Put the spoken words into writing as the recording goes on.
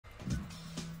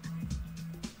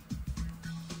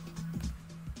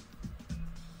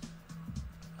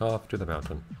off to the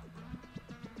mountain.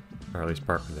 Or at least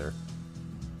partly there.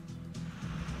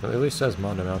 It at least says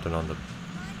Mondo Mountain on the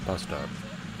bus stop.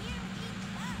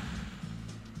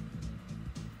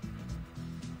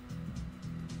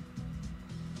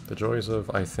 The joys of,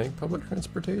 I think, public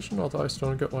transportation, although I still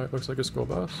don't get why it looks like a school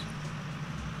bus.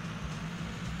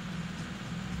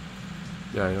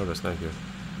 Yeah, I noticed, thank you.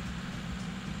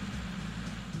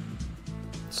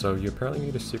 So you apparently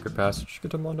need a secret passage to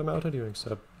get to Mondo Mountain,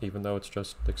 even though it's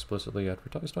just explicitly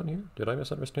advertised on here? Did I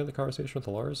misunderstand the conversation with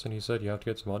Lars? And he said you have to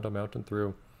get to Mondo Mountain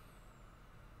through...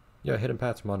 Yeah, hidden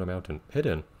path to Mondo Mountain.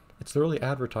 Hidden? It's literally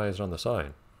advertised on the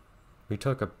sign. We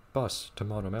took a bus to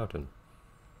Mondo Mountain.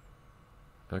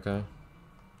 Okay.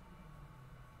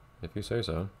 If you say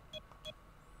so.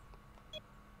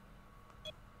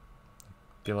 I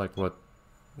feel like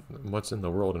what's in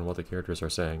the world and what the characters are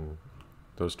saying,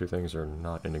 those two things are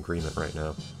not in agreement right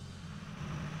now.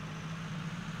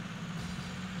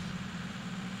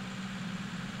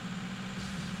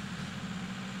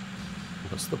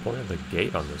 What's the point of the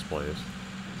gate on this place?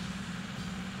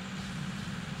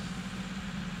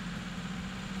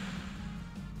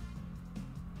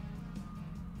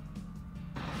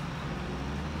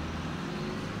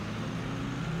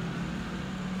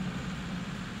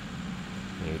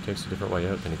 Yeah, he takes a different way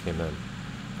out than he came in.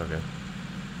 Okay.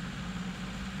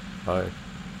 Hi.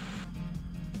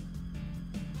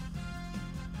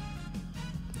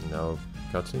 No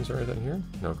cutscenes or anything here?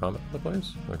 No comment on the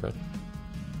place? Okay.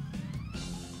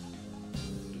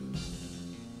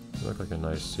 Look like a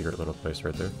nice secret little place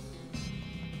right there.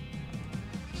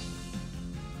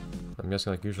 I'm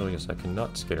guessing, like, usually yes, I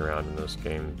cannot skate around in this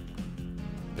game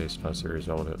based on a series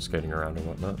all about skating around and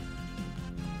whatnot.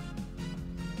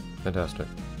 Fantastic.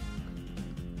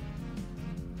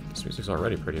 This music's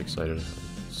already pretty excited.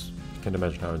 I can't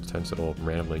imagine how intense it'll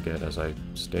randomly get as I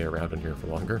stay around in here for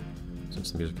longer,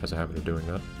 since the music has a habit of doing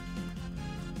that.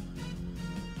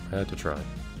 I had to try.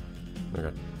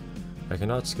 Okay. I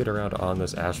cannot skid around on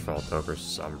this asphalt though for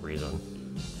some reason.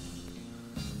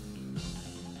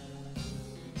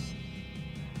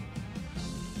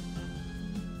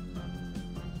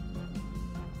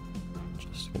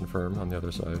 Just to confirm, on the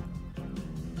other side.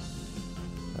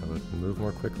 I would move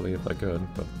more quickly if I could,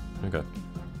 but okay.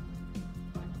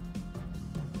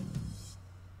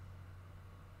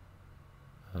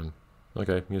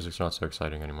 Okay, music's not so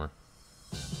exciting anymore.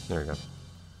 There we go.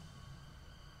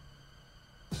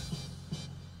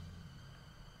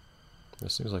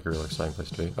 This seems like a real exciting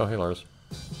place to be. Oh, hey Lars.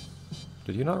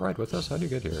 Did you not ride with us? How'd you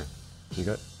get here? Did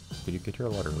you get here a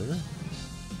lot earlier?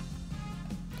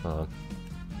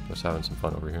 Just having some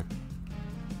fun over here.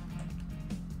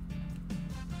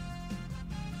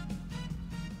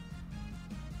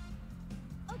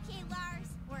 Okay, Lars,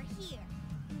 we're here.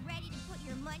 You ready to put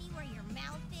your money where your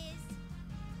mouth is?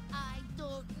 I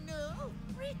don't know,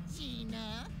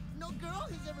 Regina. No girl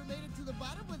has ever made it to the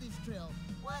bottom of this trail.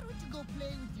 Why don't you go play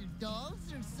with your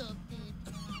dogs or something?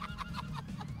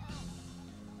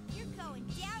 You're going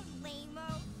down,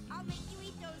 lame-o. I'll make you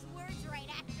eat those words right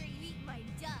after you eat my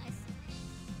dust.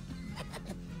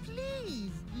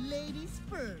 Please, ladies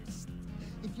first.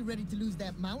 If you're ready to lose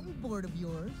that mountain board of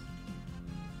yours.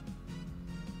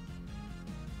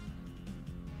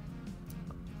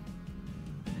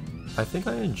 I think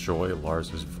I enjoy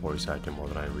Lars's voice acting more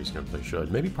than I reasonably should.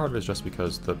 Maybe part of it is just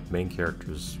because the main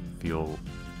characters feel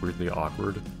weirdly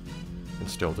awkward and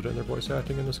stilted in their voice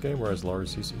acting in this game, whereas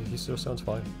Lars, he still sounds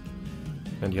fine.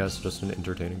 And he has just an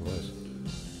entertaining voice.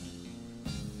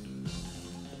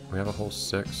 We have a whole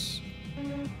 6.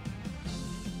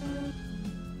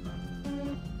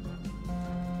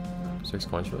 Six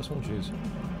coins for this one? Jeez.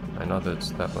 I know that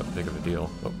it's that big of a deal.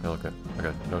 Oh, hey, look at.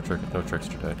 Okay, no tricks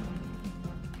today.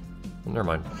 Well, never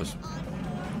mind. Just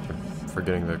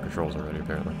forgetting the controls already,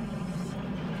 apparently.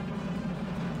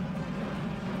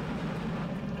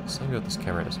 Something about this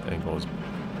camera angle is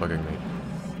bugging me.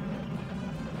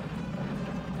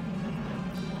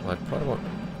 Well, I probably won't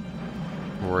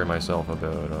worry myself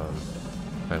about,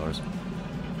 hey Lars.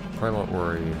 Probably won't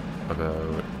worry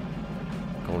about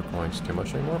gold coins too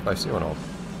much anymore. If I see one, I'll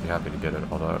be happy to get it,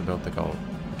 although I don't think I'll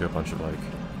do a bunch of, like,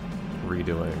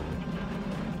 redoing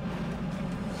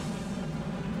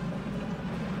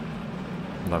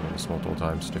levels multiple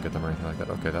times to get them or anything like that.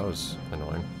 Okay, that was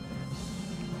annoying.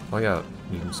 Oh yeah,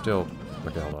 you can still...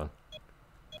 Okay, hold on.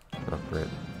 Oh, great.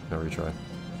 No retry.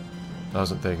 I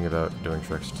wasn't thinking about doing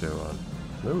tricks to,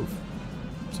 move.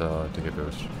 So, to get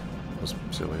boost. That was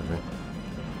silly of me.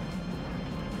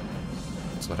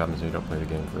 That's what happens when you don't play the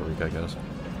game for a week, I guess.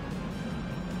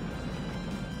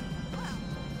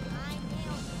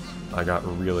 I got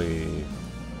really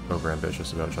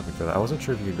over-ambitious about jumping through that. I wasn't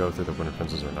sure if you could go through the winter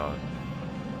fences or not.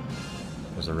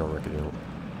 There's a real rickety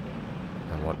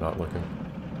and whatnot looking.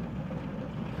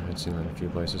 I had seen in a few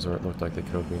places where it looked like they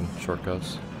could have been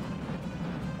shortcuts.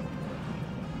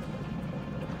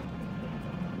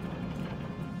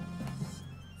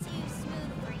 Too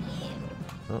smooth for you.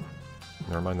 Oh,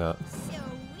 never mind that. Sweet.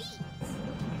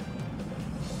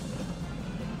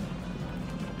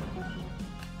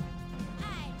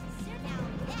 I deserve now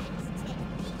that's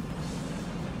technique.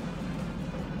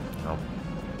 No.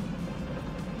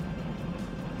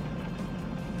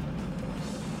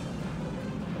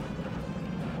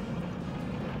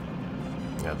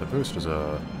 Yeah, the boost is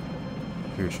a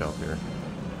huge help here.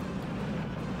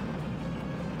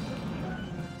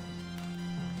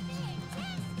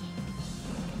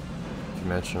 If you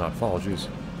manage to not fall, jeez.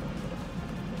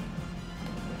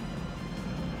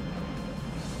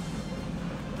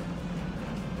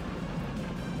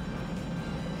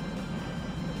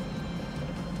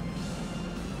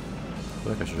 I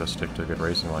feel like I should just stick to a good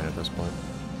racing line at this point.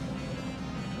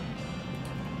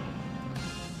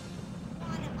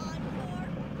 Want an encore?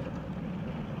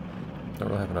 Don't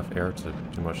really have enough air to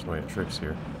do much in the way of tricks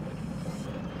here.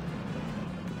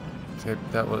 Okay,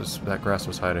 that grass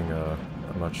was hiding a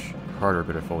much harder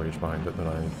bit of foliage behind it than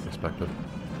I expected.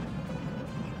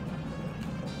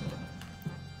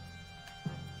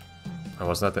 Oh,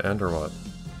 was that the end or what?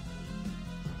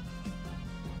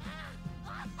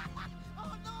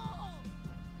 Oh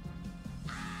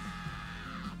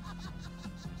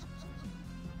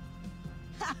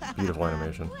no! Beautiful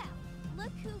animation. Well,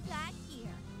 look who got here.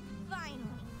 Finally.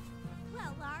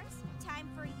 Well, Lars, time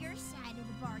for your side of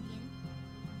the bargain.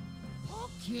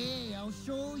 Okay, I'll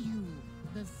show you.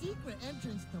 The secret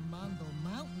entrance to Mondo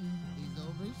Mountain is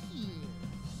over here.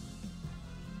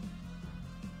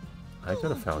 I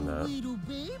could have found Don't that. you little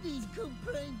babies come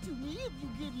crying to me if you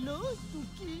get lost,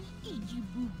 okay? Itchy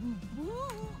boo boo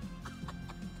boo.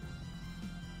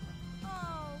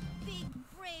 Oh, big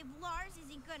brave Lars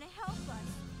isn't gonna help us.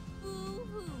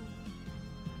 Boo-hoo.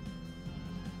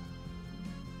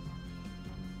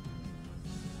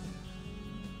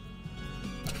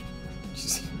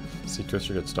 See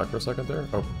Twister get stuck for a second there?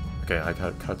 Oh, okay, I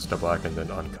had cuts to black and then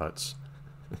uncuts.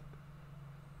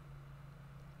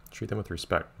 Treat them with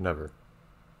respect, never.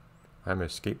 I'm a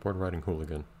skateboard riding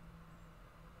hooligan.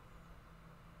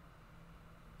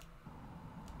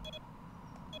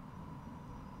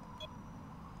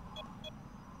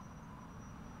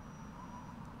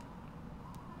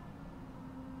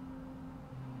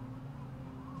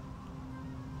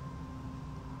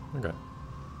 Okay.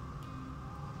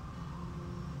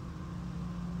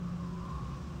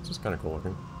 This is kind of cool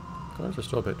looking. Colors are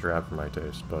still a bit drab for my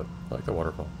taste, but I like the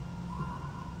waterfall.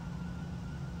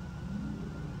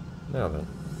 Now then.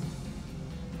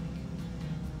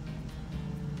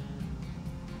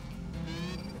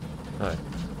 Hi.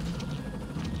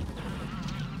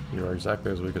 You are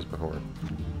exactly as weak as before.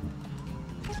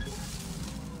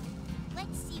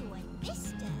 Let's see what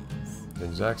this does. The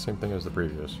exact same thing as the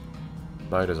previous.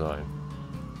 By design.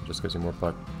 Just gives you more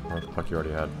puck you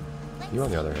already had. You,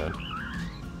 on the other hand.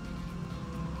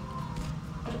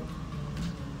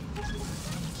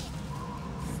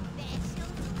 Special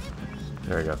delivery.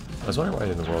 There you go. I was wondering why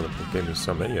in the world it gave me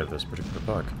so many of this particular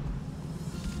buck.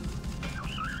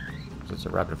 So it's a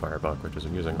rapid fire buck, which is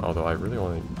amusing, although I really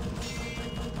only...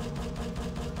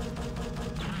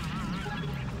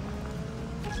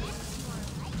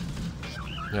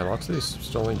 Yeah, lots of these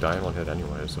still only die in one hit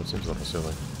anyway, so it seems a little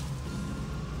silly.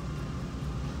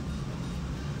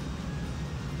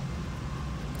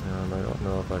 I don't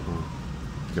know if I can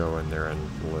go in there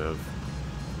and live.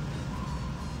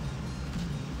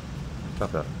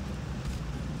 Stop that.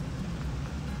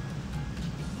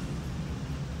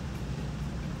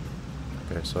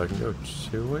 Okay, so I can go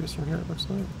two ways from here, it looks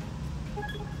like.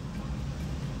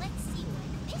 Let's see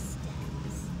what this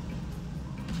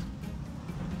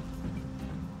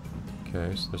does.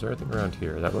 Okay, so there's everything around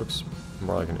here. That looks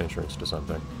more like an entrance to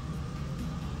something.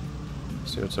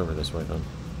 Let's see what's over this way then.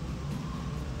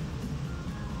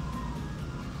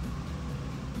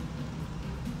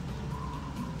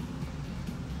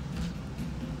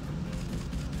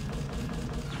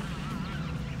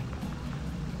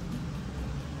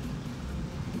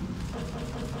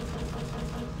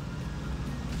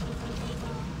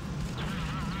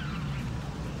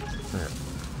 There.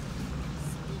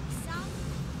 Speak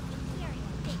softly and carry a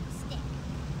big stick.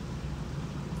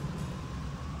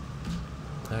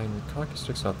 And hockey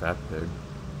stick's not that big.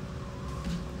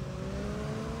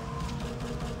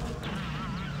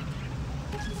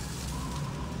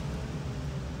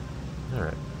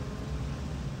 Alright.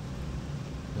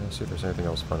 Let's see if there's anything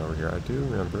else fun over here. I do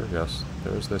remember, yes,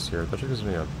 there's this here. That gives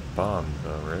me a bomb,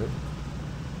 though, right?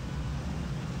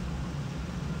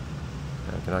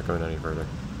 I cannot go in any further.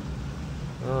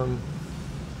 Yeah,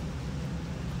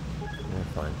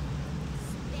 fine.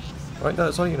 Wait, no,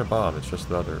 it's not even a bomb, it's just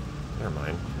the other... Never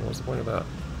mind. What was the point of that?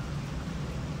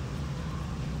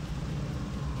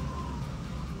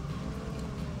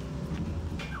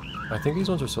 I think these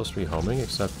ones are supposed to be homing,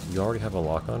 except you already have a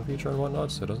lock-on feature and whatnot,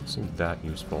 so it doesn't seem that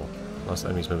useful. Unless the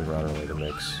enemies moving around earlier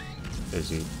makes it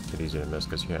easy to miss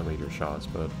because you can't lead your shots,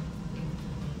 but it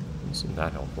doesn't seem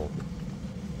that helpful.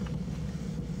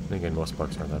 And again, most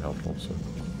bugs aren't that helpful, so...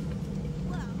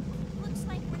 Well, looks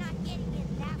like we're not getting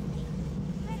in that way.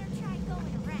 Better try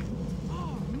going around.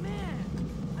 Oh man,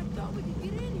 I thought we could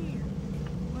get in here.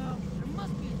 Well, there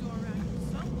must be a door around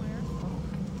here somewhere.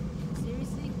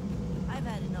 Seriously? I've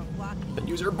had enough walking. And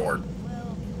user board!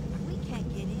 Well, we can't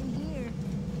get in here.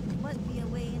 There must be a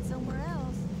way in somewhere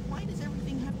else. Why does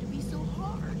everything have to be so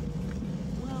hard?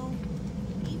 Well,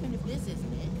 even if this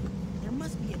isn't it, there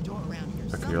must be a door around here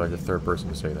Okay, somewhere. you're like the third person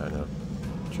to say that now.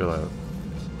 Chill out.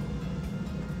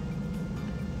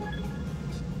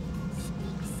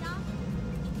 Speak soft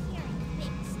and hear a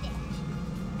big stick.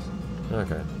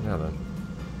 Okay, yeah then.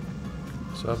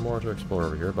 So I have more to explore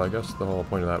over here, but I guess the whole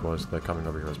point of that was that coming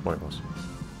over here was pointless.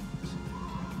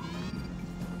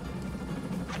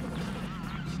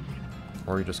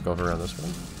 Or you just go over around this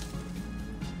one.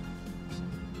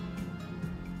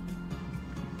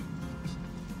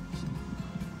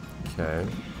 Okay.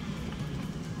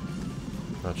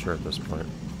 Not sure at this point.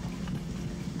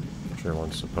 Not sure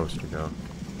one's supposed to go.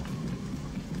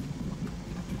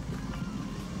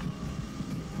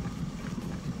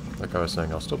 Like I was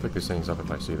saying, I'll still pick these things up if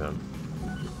I see them.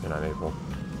 And I'm able.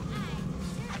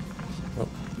 Oh,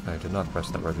 I did not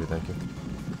press that rotary, thank you.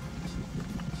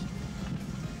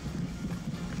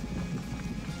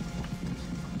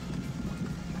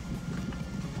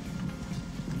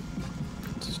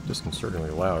 It's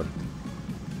disconcertingly loud,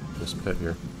 this pit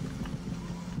here.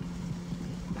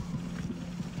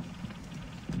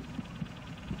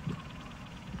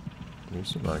 You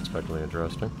seem unexpectedly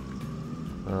interesting.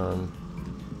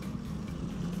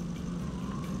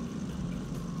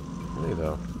 Really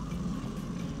though.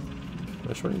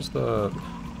 Which one is the...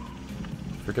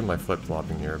 Forgive my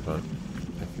flip-flopping here, but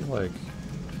I feel like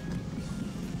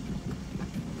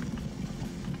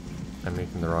I'm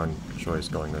making the wrong choice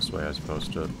going this way as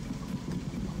opposed to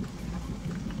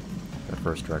that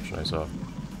first direction I saw.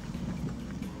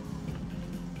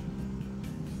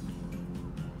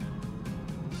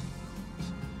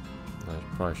 I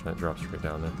probably shouldn't drop straight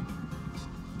down there.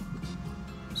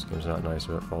 This game's not nice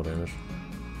about fall damage.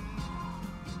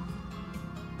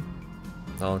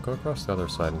 I'll go across the other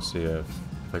side and see if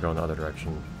I go in the other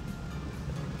direction,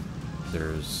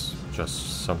 there's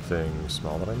just something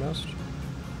small that I missed.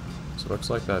 So it looks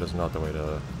like that is not the way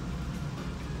to...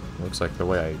 It looks like the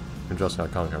way I adjusted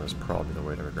that comic is probably the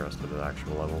way to regress to the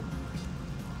actual level.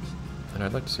 And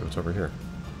I'd like to see what's over here.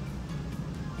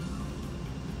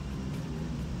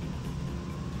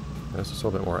 This is a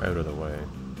little bit more out of the way.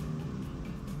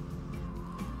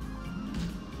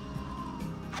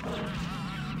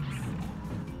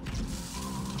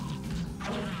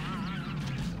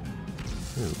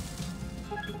 Ooh.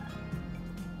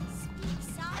 Speak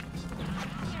soft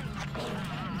and hear a big stick.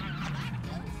 What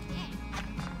goes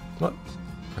next? What?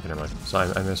 Okay, never mind. So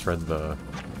I misread the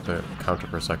counter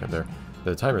for a second there.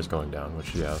 The timer's going down,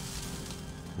 which, yeah,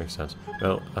 makes sense.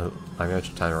 Well, I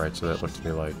managed to time it right so that it looked to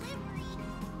me like...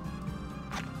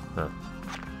 Huh.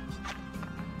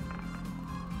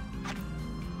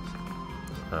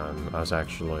 I was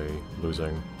actually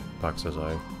losing bucks as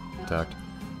I attacked.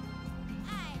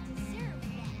 I deserve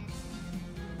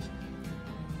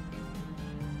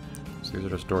that. So these are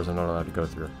just doors I'm not allowed to go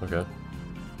through. Okay.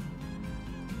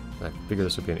 I figured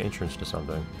this would be an entrance to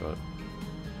something, but...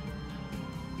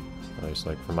 At least,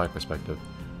 like, from my perspective.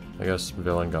 I guess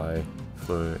villain guy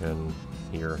flew in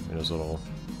here in his little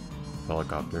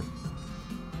helicopter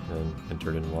and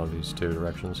entered in one of these two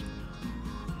directions.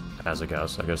 As a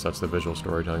guess. I guess that's the visual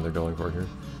storytelling they're going for here.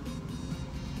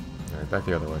 Alright, back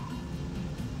the other way.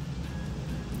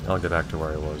 I'll get back to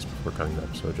where I was before cutting the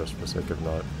episode, just for the sake of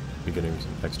not beginning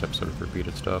the next episode with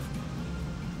repeated stuff.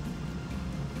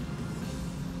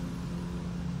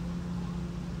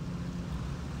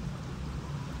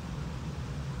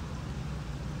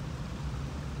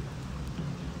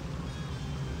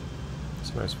 It's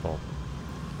a nice fall.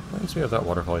 Reminds me of that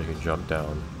waterfall you can jump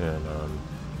down and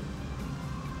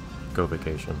go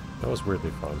vacation. That was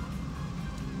weirdly fun.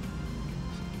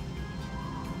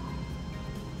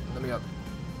 Let me up.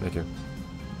 Thank you.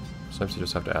 Sometimes you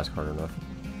just have to ask hard enough.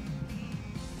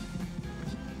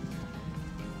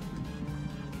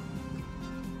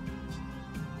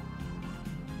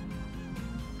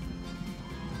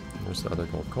 There's the other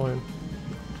gold coin.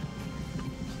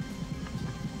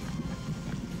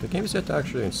 The game's yet to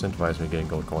actually incentivize me getting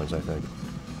gold coins, I think.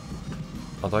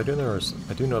 Although I do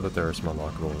know that there are some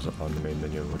unlockables on the main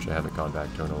menu, which I haven't gone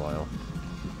back to in a while.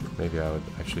 Maybe I would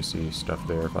actually see stuff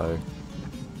there if I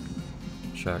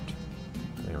checked.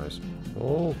 Anyways.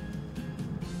 Oh!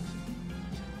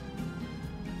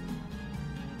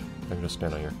 I can just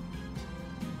stand on here.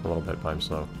 A little bit, but I'm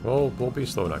slow. Oh, we'll be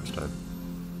slow next time.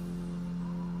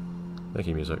 Thank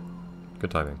you, music.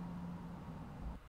 Good timing.